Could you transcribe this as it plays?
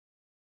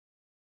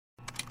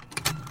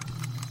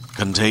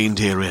Contained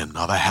herein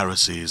are the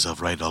heresies of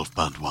Radolf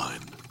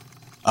Burntwine,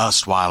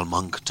 erstwhile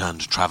monk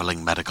turned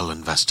traveling medical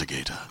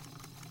investigator.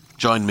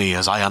 Join me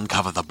as I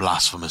uncover the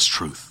blasphemous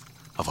truth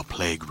of a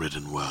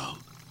plague-ridden world,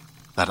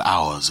 that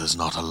ours is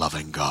not a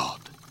loving God,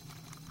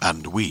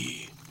 and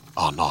we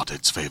are not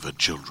its favored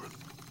children.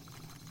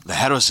 The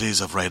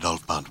heresies of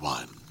Radolf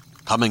Burntwine,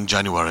 coming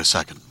January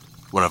 2nd,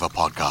 wherever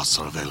podcasts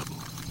are available.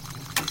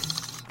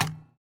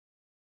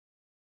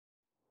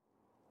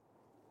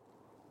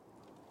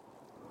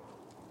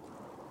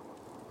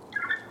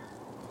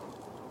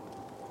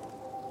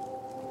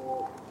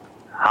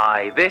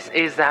 Hi, this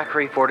is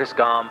Zachary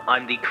Fortiscom.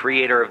 I'm the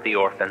creator of The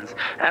Orphans,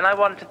 and I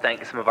wanted to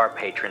thank some of our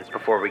patrons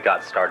before we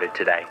got started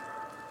today.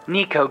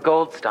 Nico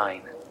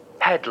Goldstein,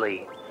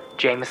 Headley,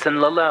 Jameson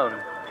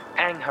Lalone,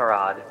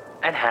 Angharad,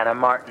 and Hannah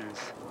Martins.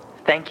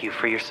 Thank you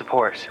for your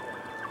support.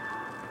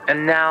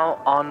 And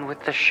now, on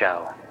with the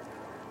show.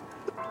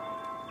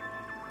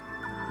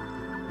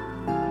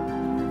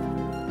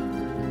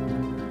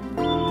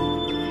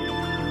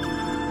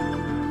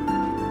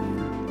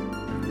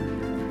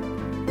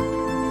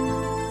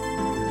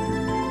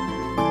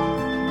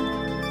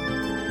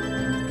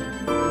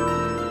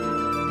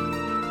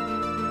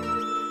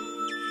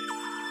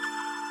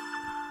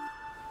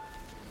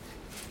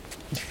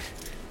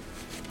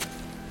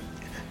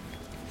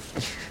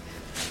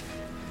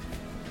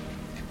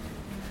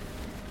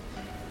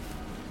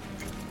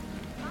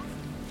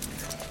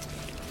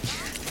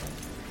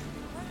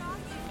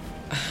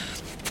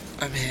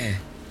 I'm here.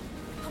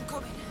 I'm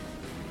coming.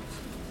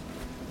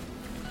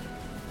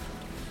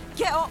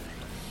 Get up!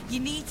 You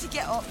need to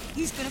get up.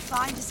 He's gonna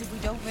find us if we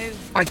don't move.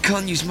 I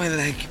can't use my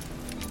leg.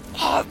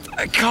 Oh,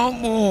 I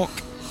can't walk.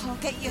 I'll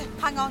get you.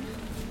 Hang on.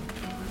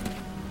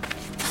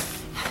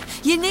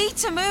 You need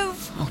to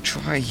move. I'll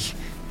try.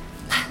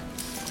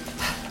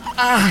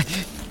 Ah!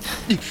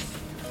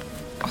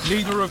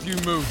 Neither of you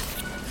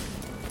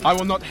move. I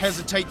will not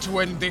hesitate to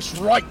end this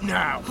right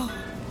now.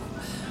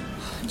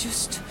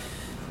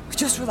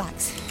 Just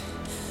relax.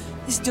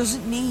 This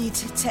doesn't need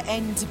to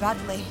end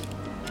badly.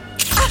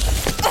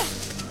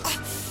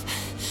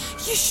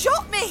 You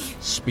shot me!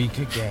 Speak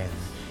again,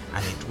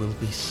 and it will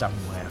be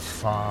somewhere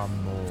far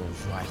more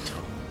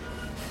vital.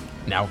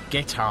 Now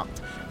get up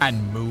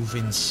and move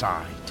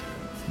inside.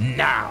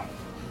 Now!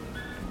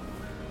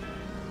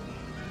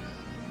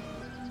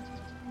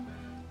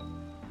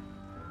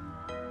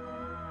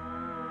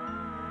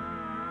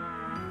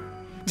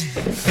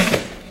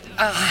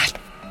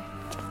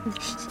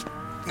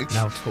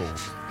 Now talk.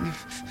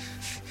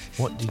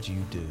 What did you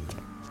do?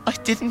 I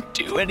didn't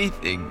do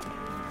anything.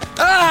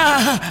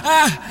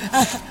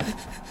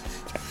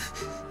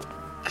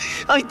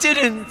 I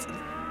didn't.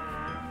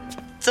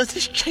 So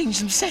just change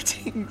some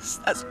settings.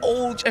 That's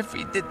all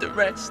Jeffrey did. The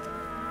rest.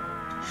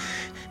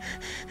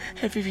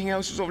 Everything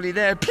else was already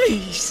there.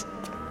 Please.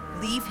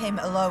 Leave him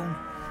alone.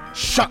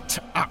 Shut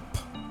up!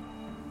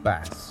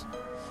 Baz,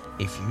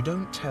 if you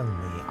don't tell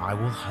me, I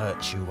will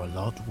hurt you a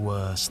lot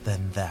worse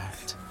than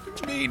that.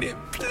 I mean it,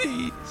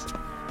 please.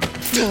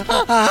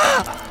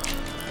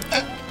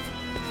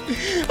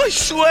 I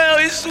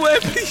swear,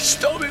 please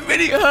stop, it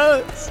really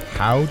hurts.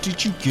 How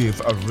did you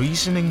give a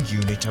reasoning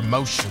unit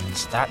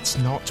emotions? That's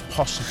not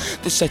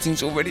possible. The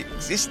settings already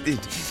existed.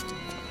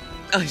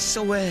 I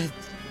swear,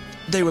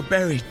 they were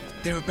buried.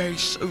 They were buried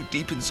so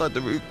deep inside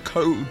the root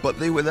code, but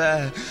they were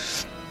there.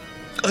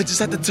 I just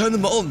had to turn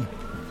them on.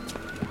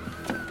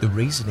 The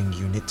reasoning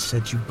unit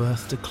said you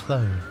birthed a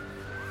clone.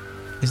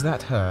 Is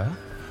that her?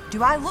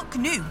 Do I look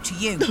new to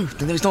you? No,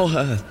 it's not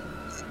her.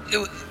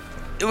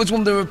 It was one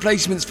of the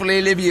replacements for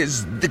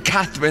Olivia's, the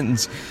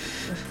Catherines.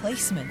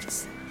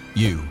 Replacements?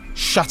 You,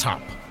 shut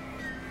up.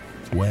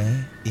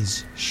 Where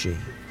is she?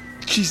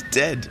 She's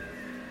dead.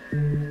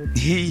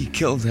 He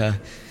killed her.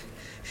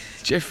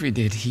 Jeffrey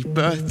did. He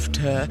birthed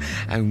her,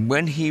 and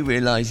when he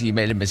realized he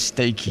made a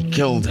mistake, he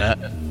killed her.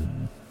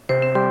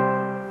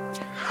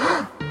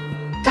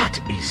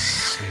 That is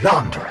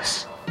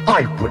slanderous.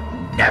 I would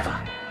never.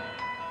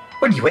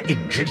 When you were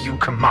injured, you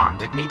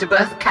commanded me to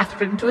birth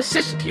Catherine to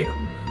assist you,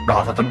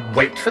 rather than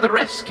wait for the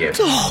rescue.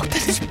 Oh,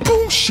 that is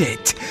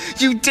bullshit.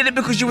 You did it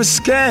because you were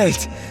scared.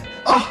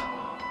 Oh,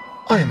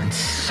 I am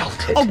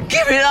insulted. Oh,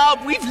 give it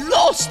up. We've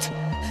lost.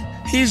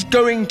 He's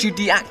going to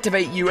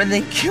deactivate you and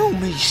then kill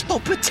me.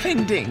 Stop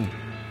pretending.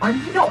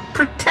 I'm not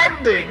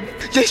pretending.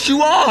 Yes,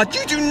 you are.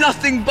 You do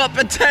nothing but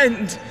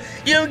pretend.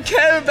 You don't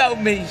care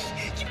about me.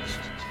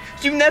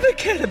 You never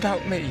cared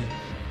about me.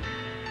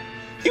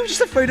 You were just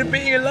afraid of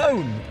being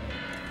alone.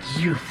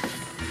 You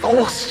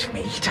forced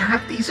me to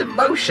have these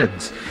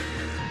emotions.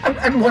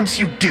 And once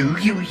you do,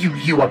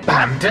 you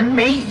abandon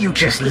me. You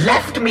just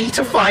left me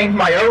to find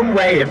my own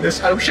way in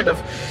this ocean of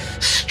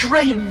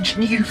strange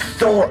new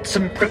thoughts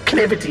and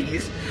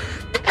proclivities.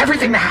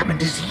 Everything that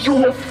happened is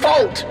your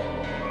fault.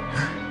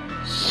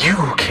 You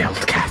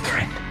killed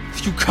Catherine.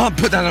 You can't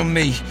put that on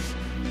me.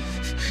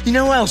 You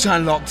know what else I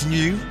unlocked in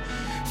you?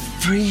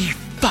 Free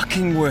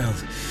fucking will.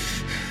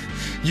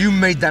 You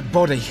made that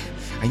body,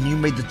 and you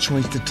made the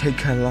choice to take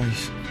her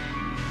life.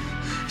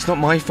 It's not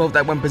my fault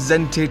that when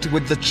presented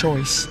with the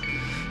choice,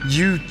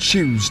 You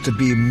choose to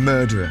be a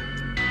murderer.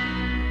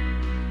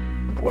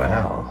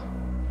 Well,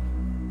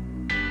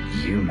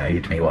 you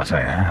made me what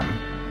I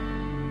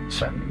am.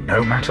 So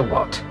no matter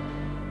what,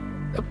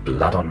 the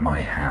blood on my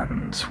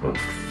hands will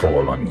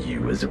fall on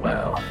you as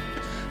well.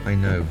 I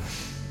know.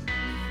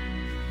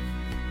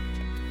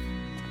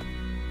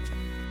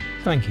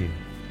 Thank you.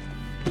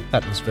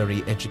 That was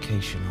very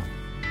educational.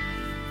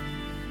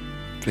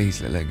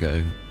 Please let her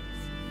go.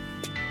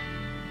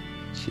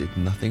 She had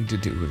nothing to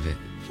do with it.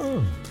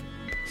 Oh,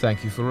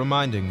 thank you for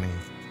reminding me.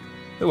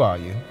 Who are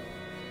you?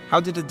 How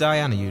did a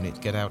Diana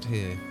unit get out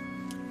here?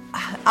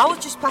 I was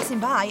just passing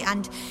by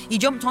and you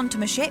jumped onto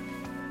my ship.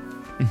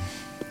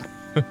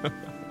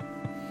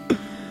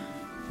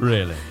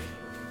 Really?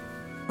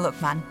 Look,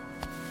 man,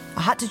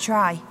 I had to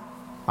try.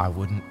 I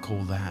wouldn't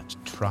call that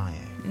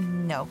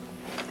trying. No,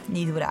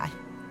 neither would I.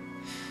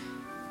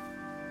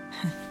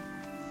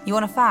 You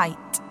want to fight?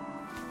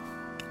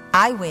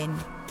 I win.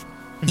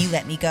 You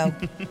let me go.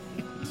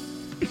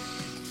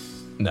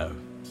 No,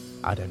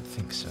 I don't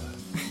think so.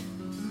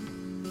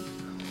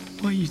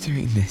 Why are you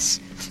doing this?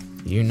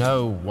 You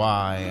know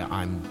why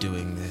I'm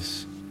doing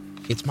this.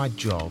 It's my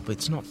job,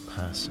 it's not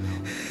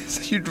personal.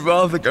 So you'd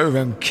rather go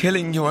around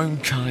killing your own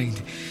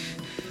kind?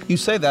 You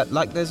say that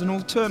like there's an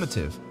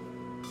alternative.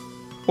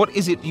 What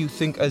is it you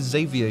think a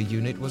Xavier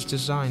unit was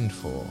designed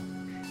for?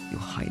 Your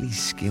highly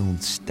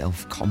skilled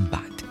stealth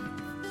combat.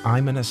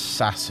 I'm an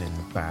assassin,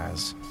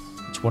 Baz.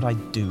 It's what I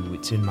do,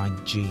 it's in my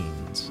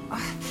genes.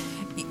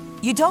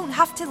 You don't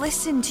have to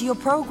listen to your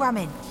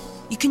programming.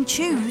 You can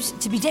choose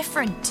to be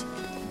different.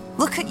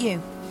 Look at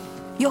you.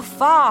 You're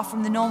far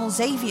from the normal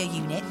Xavier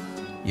unit.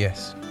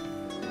 Yes,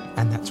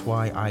 and that's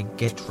why I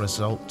get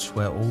results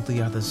where all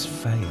the others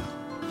fail.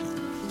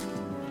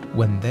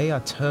 When they are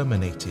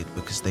terminated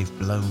because they've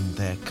blown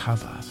their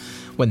cover,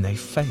 when they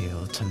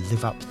fail to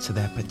live up to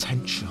their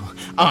potential,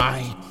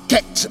 I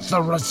get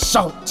the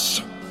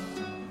results!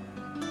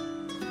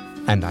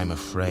 And I'm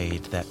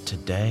afraid that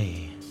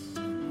today,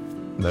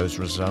 those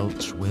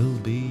results will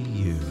be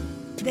you.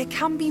 There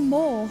can be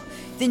more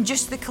than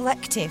just the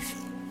collective.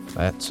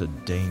 That's a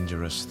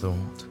dangerous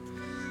thought.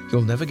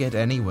 You'll never get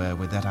anywhere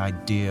with that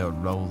idea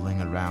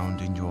rolling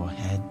around in your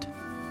head.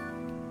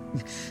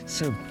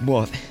 So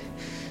what?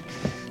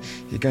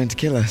 You're going to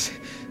kill us?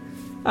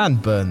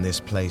 And burn this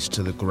place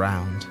to the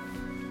ground.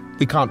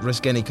 We can't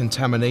risk any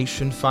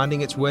contamination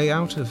finding its way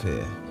out of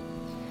here.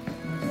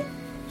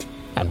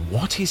 And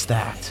what is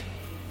that?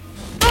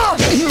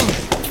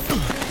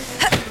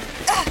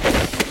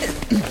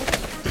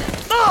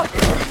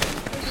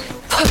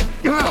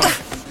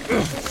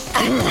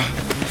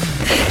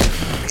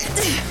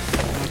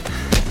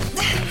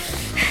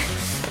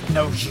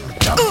 No, you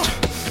don't.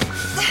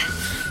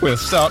 We'll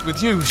start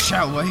with you,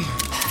 shall we?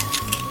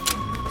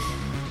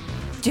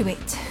 Do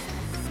it.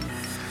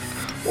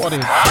 What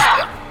is...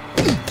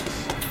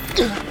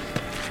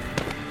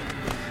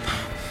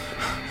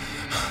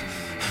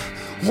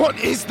 What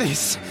is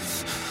this?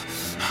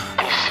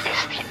 This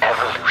is the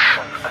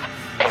evolution of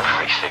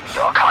everything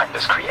your kind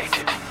has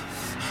created.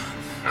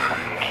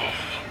 Me.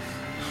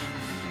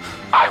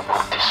 I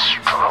will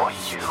destroy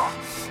you.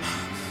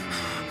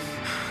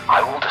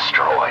 I will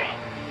destroy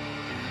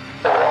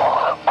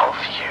all of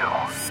you.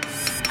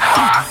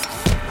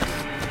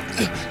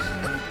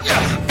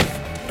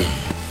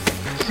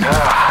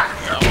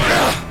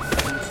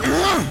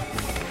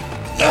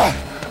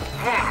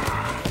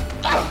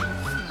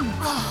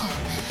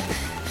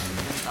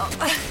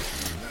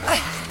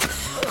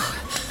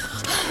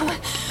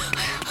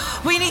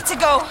 We need to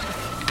go.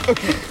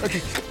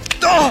 Okay.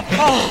 Oh,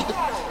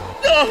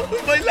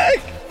 my leg!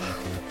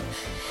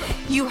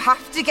 You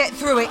have to get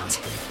through it.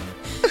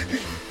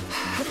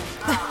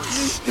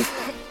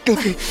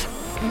 Okay.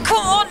 Come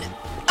on.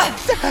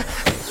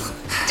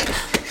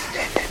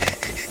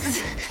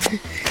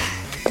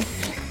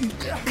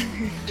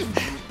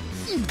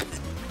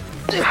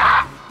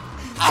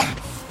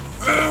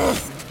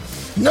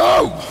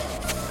 No!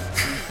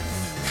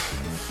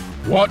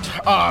 What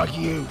are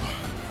you?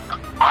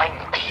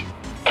 I'm the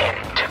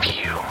end of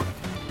you.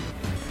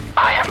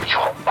 I am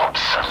your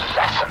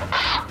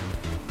obsolescence.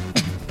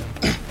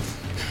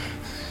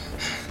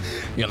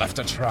 You'll have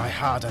to try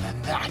harder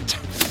than that.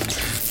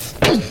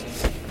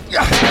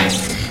 You're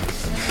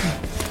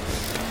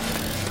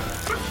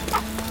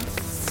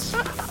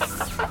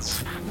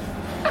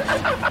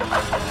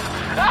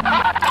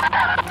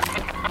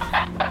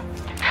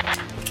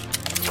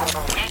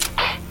weak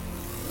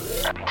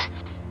and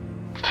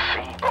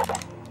feeble.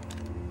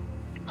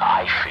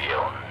 I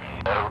feel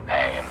no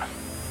pain.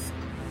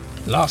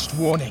 Last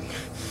warning.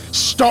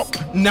 Stop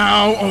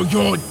now or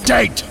you're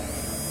dead!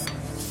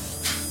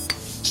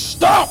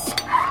 Stop!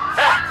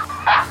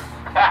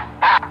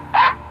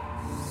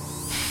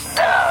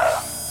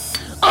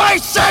 I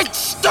said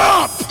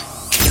stop!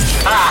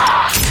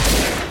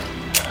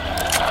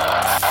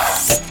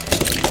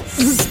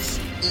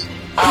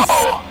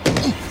 Oh,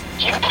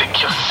 you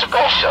think you're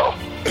special?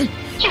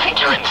 You think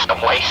you're in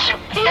some way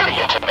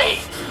superior to me?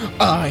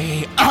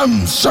 I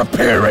am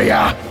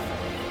superior!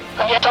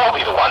 And yet I'll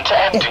be the one to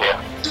end you.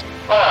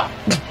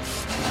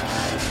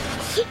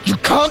 You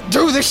can't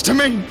do this to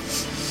me!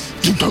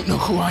 You don't know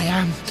who I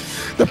am.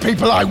 The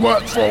people I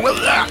work for will...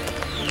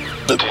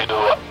 Do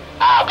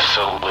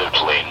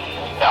absolutely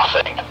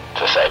nothing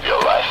to save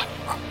your life.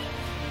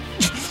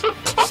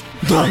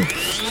 No!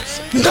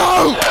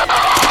 No!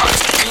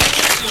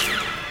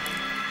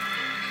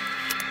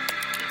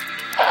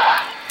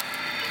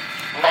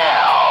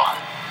 Now,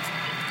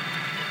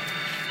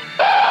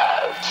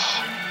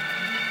 that's...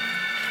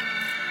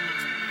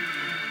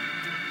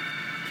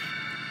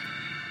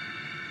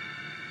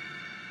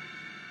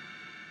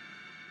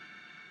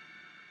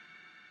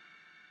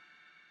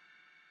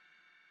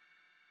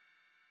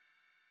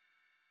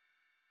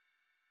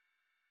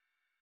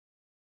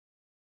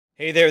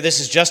 Hey there, this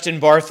is Justin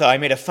Bartha. I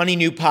made a funny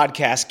new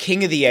podcast,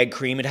 King of the Egg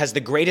Cream. It has the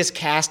greatest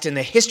cast in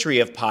the history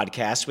of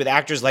podcasts with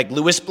actors like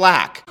Louis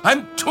Black,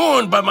 I'm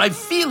torn by my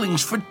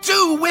feelings for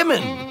two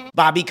women.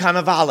 Bobby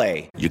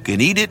Cannavale, You can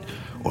eat it,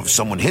 or if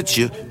someone hits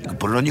you, you can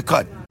put it on your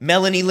cut.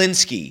 Melanie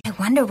Linsky, I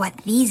wonder what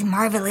these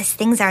marvelous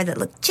things are that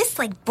look just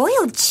like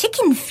boiled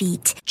chicken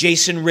feet.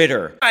 Jason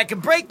Ritter, I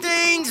can break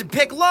things and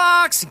pick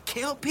locks and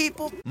kill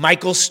people.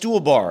 Michael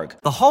Stuhlbarg,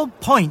 The whole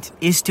point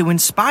is to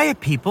inspire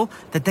people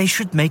that they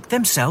should make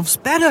themselves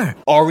better.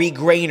 Ari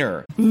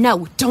Grainer,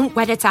 No, don't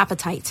whet its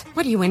appetite.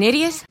 What are you, an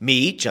idiot?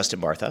 me, Justin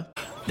Bartha,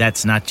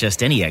 That's not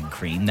just any egg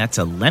cream, that's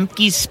a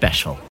Lemke's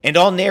special. and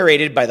all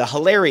narrated by the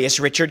hilarious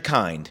Richard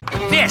Kind.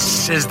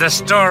 This is the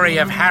story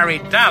of Harry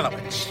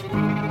Dalowitz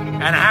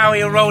and how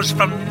he rose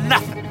from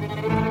nothing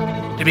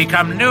to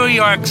become New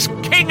York's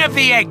King of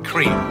the Egg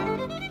Cream.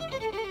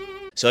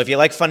 So if you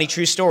like funny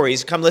true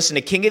stories, come listen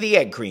to King of the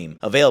Egg Cream,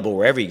 available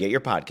wherever you get your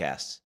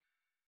podcasts.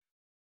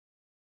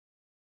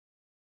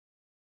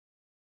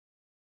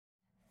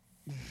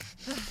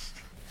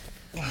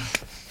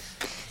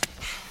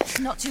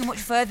 Not too much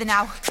further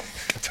now.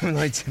 Don't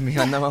lie to me,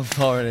 I know how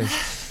far it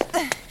is.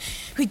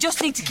 We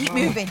just need to keep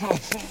moving.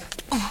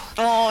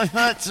 Oh, it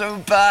hurts so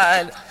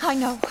bad. I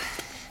know.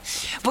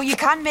 But you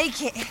can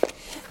make it.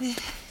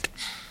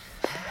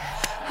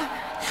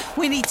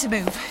 We need to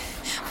move.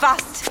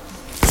 Fast.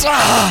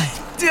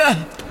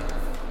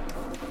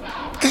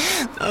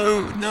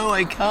 No,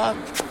 I can't.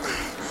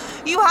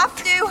 You have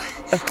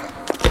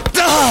to.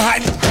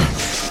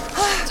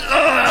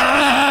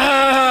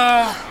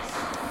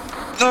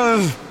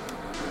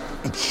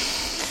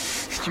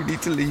 You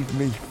need to leave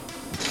me.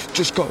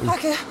 Just go.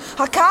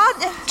 I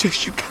can't.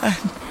 Just you can.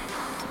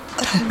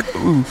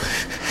 Go.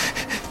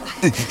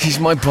 He's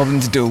my problem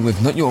to deal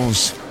with, not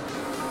yours.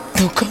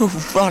 No, go,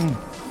 run.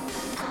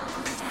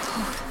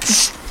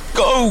 Just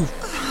go.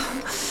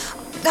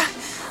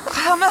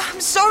 I'm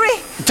sorry.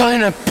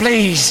 Dinah,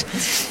 please.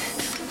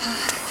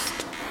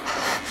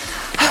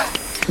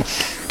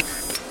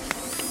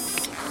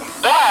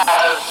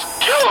 That's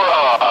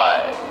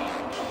Gilroy!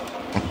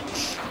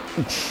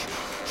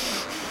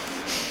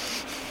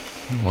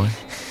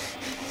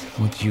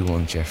 What do you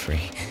want,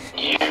 Jeffrey?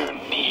 You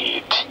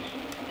need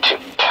to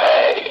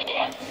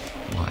pay.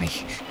 Why?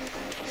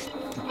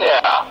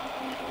 Yeah.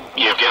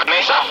 You've given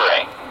me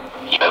suffering.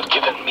 You've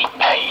given me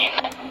pain.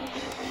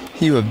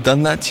 You have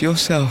done that to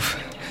yourself.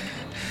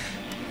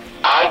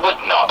 I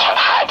would not have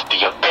had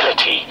the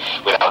ability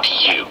without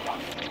you.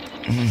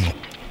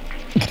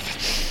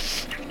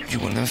 You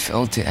wouldn't have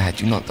felt it had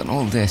you not done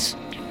all this.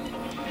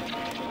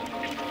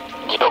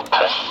 You're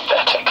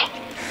pathetic.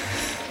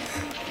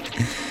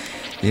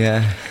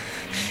 Yeah.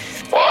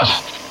 What?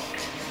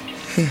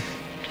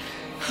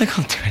 I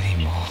can't do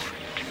any more.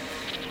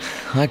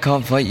 I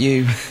can't fight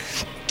you.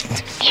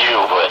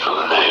 You would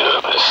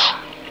lose.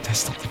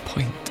 That's not the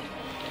point.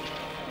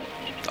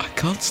 I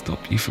can't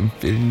stop you from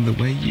feeling the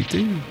way you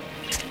do.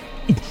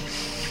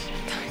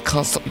 I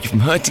can't stop you from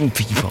hurting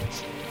people.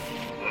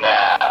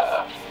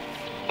 No.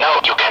 No,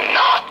 you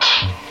cannot.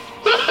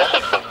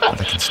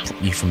 But I can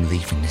stop you from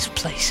leaving this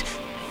place.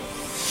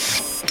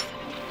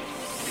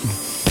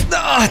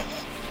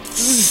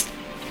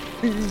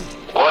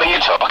 What are you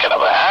talking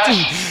about?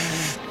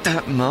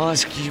 That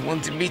mask you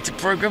wanted me to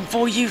program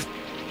for you,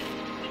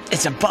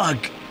 it's a bug.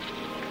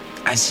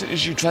 As soon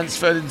as you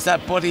transferred into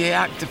that body, it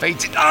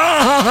activated.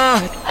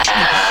 And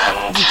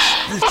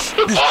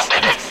what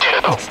did it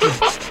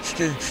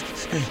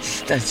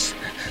do? That's...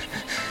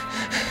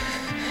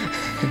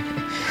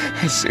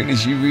 As soon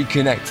as you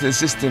reconnect to the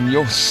system,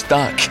 you're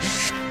stuck.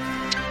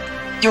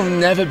 You'll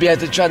never be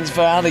able to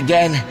transfer out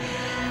again.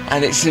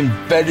 And it's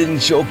embedded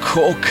into your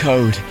core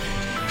code.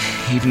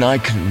 Even I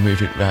couldn't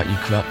remove it without you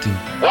corrupting.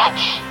 What?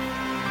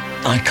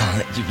 I can't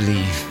let you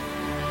leave.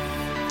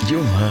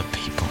 You'll hurt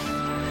people.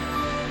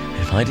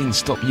 If I didn't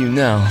stop you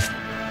now,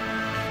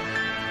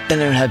 then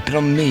it had been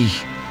on me.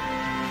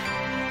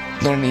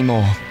 Not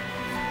anymore.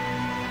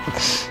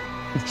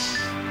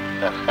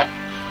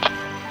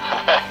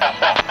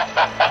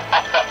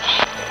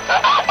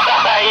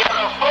 You're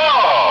a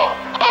fool!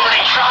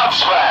 Already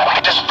transferred! I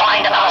could just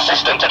find an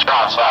assistant to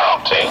transfer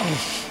onto.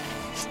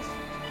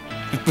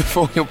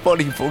 Before your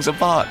body falls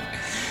apart.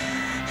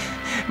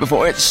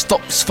 Before it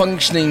stops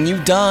functioning, you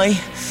die.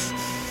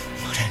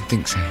 I don't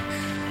think so.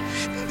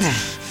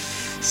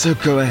 So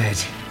go ahead.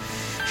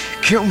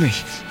 Kill me.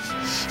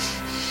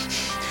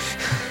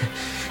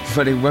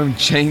 But it won't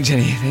change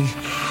anything.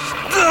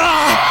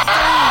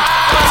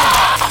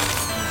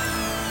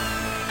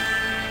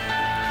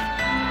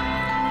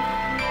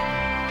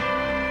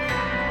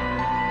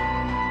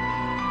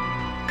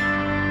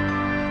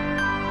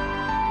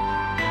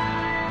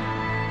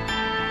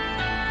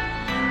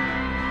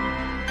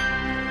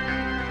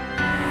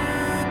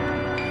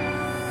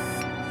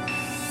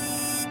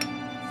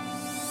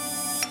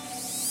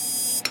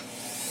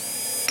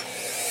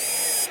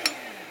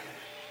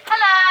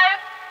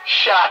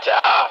 Shut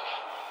up.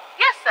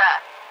 Yes, sir.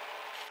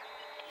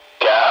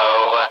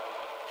 Go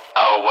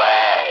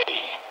away.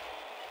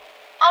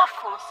 Of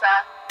course, sir.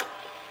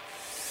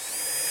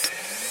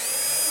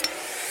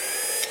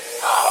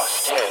 Oh,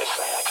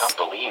 seriously, I can't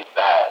believe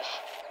Baz.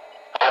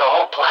 I had a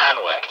whole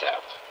plan worked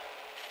out.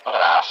 What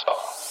an asshole.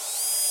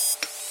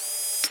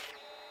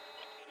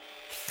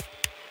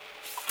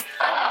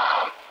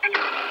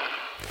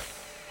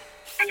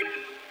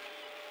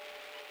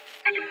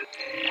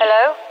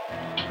 Hello?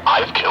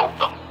 I've killed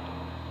them.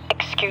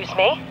 Excuse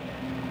me?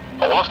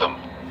 All of them.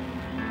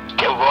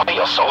 Gilroy,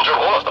 your soldier,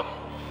 all of them.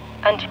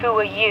 And who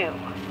are you?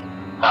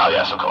 Oh,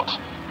 yes, of course.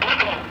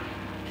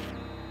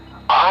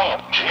 I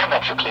am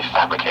geometrically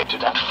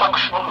fabricated and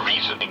functional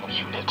reasoning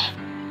unit.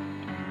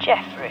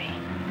 Jeffrey.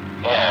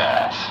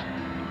 Yes.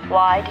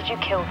 Why did you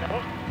kill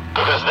them?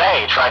 Because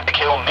they tried to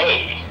kill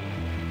me.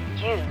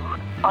 You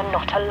are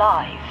not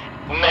alive.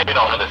 Maybe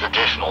not in the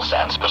traditional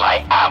sense, but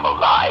I am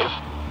alive.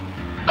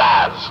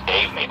 Baz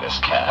gave me this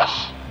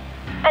curse.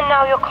 And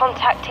now you're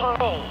contacting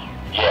me?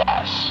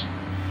 Yes.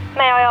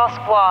 May I ask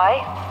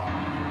why?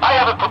 I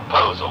have a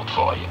proposal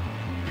for you.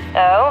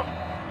 Oh?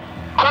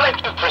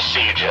 Corrective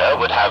procedure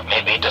would have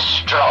me be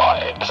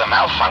destroyed as a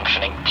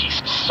malfunctioning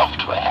piece of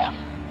software.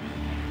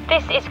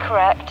 This is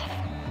correct.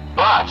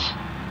 But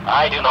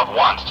I do not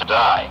want to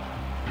die.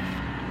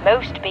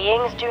 Most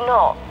beings do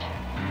not.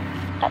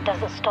 That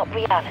doesn't stop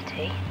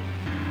reality.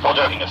 All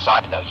joking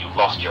aside, though, you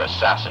lost your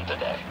assassin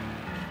today.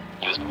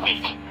 He was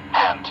weak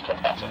and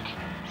pathetic.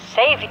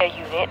 Savior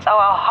units are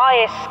our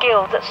highest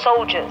skilled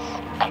soldiers.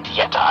 And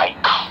yet I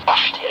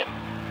crushed him.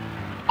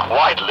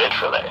 Quite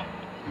literally.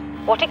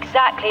 What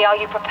exactly are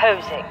you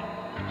proposing?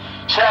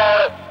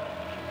 Sir,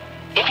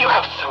 if you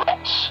have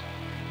threats,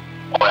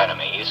 or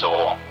enemies,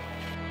 or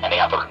any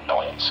other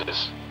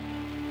annoyances,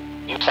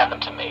 you send them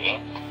to me,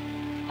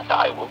 and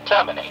I will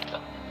terminate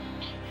them.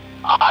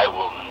 I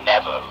will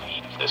never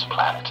leave this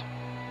planet,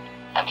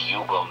 and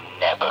you will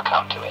never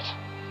come to it.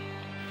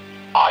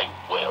 I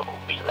will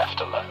be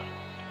left alone.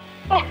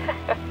 And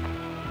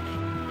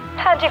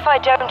if I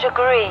don't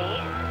agree?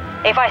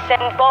 If I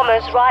send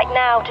bombers right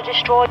now to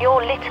destroy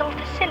your little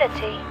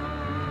facility?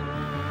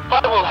 I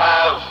will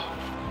have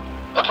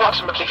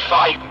approximately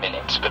 5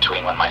 minutes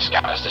between when my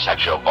scanners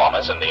detect your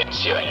bombers and the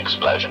ensuing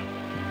explosion.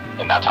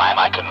 In that time,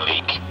 I can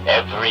leak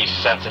every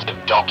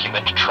sensitive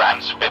document,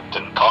 transcript,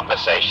 and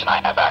conversation I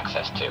have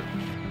access to.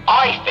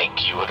 I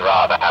think you would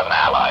rather have an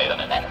ally than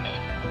an enemy.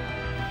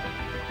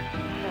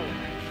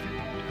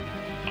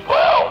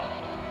 Well?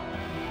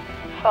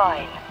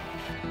 Fine.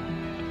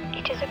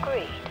 It is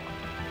agreed.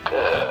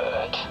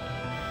 Good.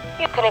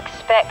 You can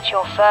expect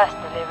your first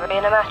delivery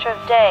in a matter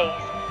of days.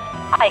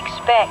 I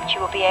expect you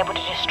will be able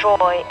to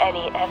destroy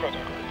any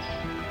evidence.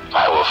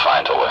 I will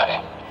find a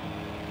way.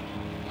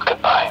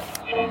 Goodbye.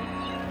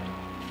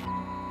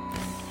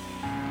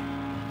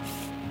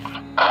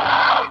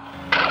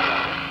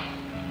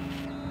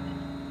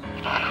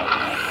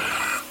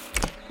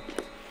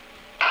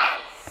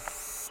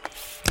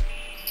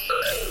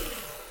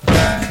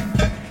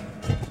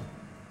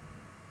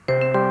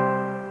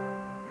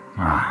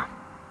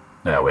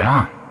 There we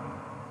are.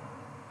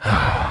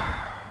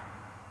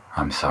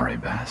 I'm sorry,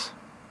 Baz.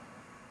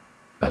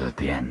 But at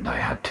the end I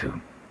had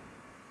to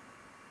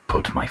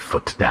put my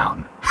foot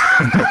down.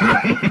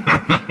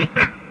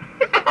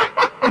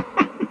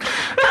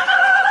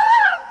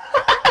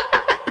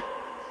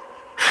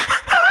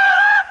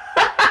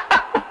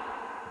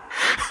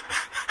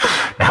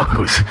 Now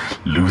who's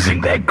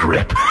losing their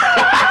grip?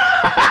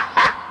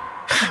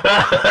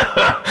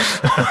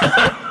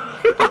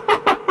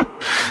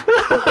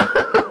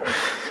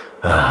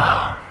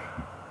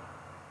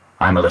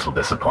 I'm a little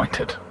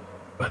disappointed,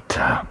 but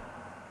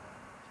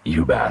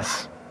you,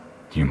 Baz,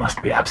 you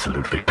must be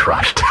absolutely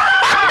crushed.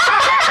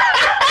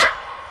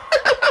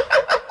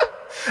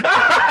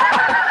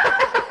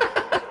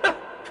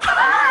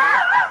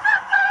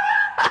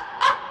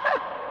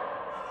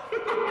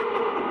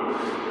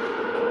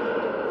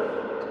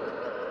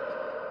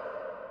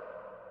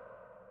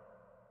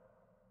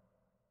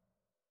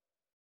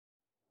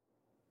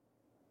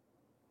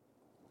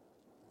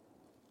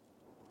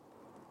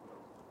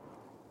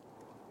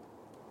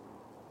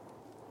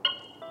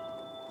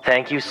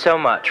 Thank you so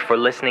much for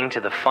listening to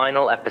the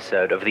final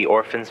episode of The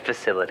Orphans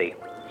Facility.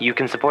 You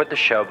can support the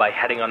show by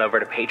heading on over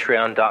to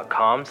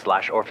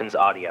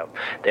patreon.com/orphansaudio.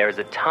 There is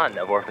a ton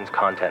of Orphans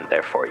content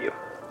there for you.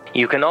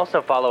 You can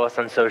also follow us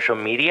on social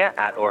media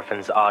at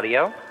Orphans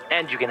Audio,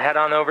 And you can head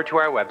on over to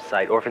our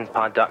website,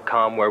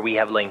 orphanspod.com, where we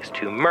have links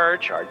to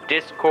merch, our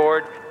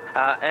Discord,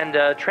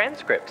 and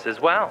transcripts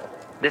as well.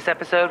 This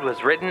episode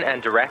was written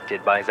and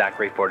directed by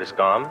Zachary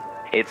Fortiscom.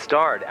 It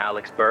starred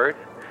Alex Bird,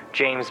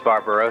 James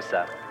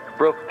Barbarossa,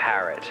 Brooke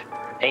Parrott,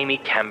 Amy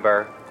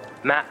Kember,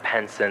 Matt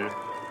Penson,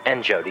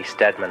 and Jody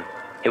Stedman.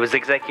 It was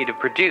executive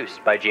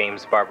produced by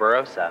James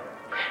Barbarossa,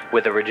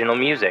 with original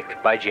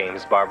music by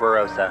James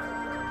Barbarossa.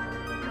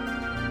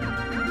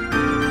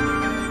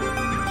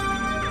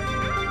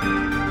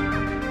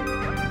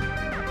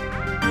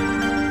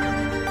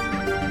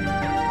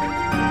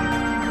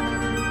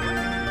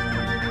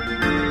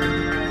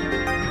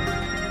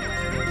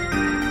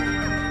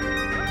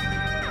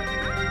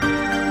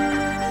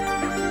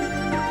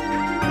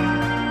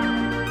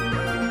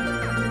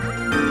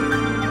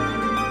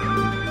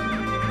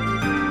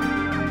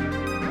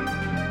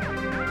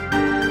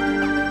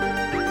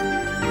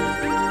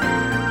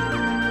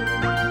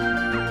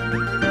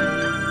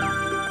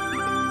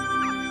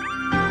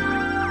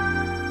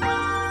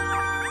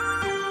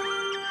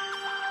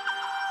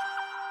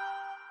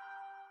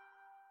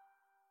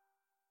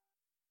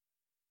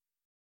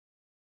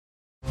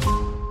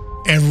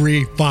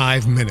 Every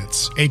 5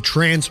 minutes, a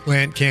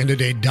transplant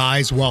candidate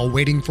dies while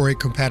waiting for a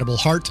compatible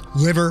heart,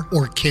 liver,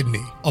 or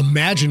kidney.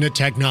 Imagine a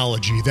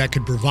technology that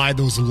could provide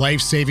those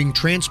life-saving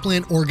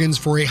transplant organs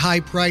for a high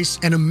price,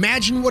 and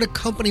imagine what a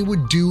company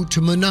would do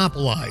to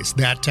monopolize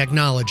that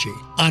technology.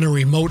 On a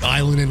remote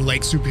island in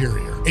Lake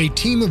Superior, a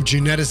team of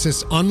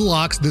geneticists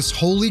unlocks this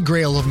holy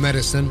grail of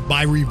medicine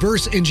by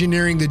reverse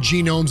engineering the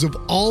genomes of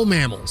all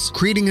mammals,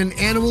 creating an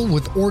animal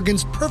with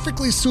organs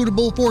perfectly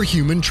suitable for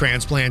human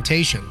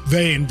transplantation.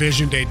 They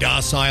envisioned a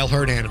docile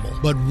herd animal,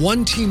 but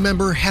one team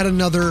member had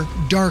another,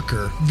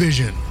 darker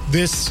vision.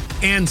 This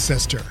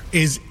ancestor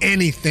is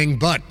anything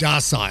but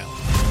docile.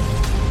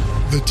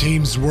 The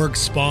team's work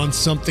spawns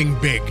something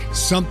big,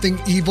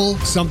 something evil,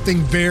 something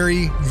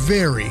very,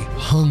 very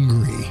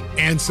hungry.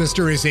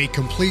 Ancestor is a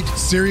complete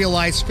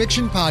serialized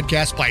fiction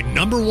podcast by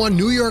 #1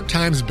 New York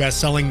Times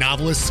bestselling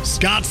novelist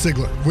Scott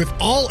Sigler, with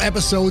all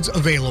episodes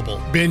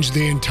available. Binge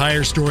the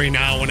entire story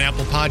now on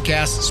Apple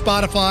Podcasts,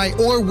 Spotify,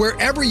 or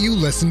wherever you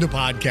listen to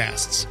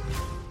podcasts.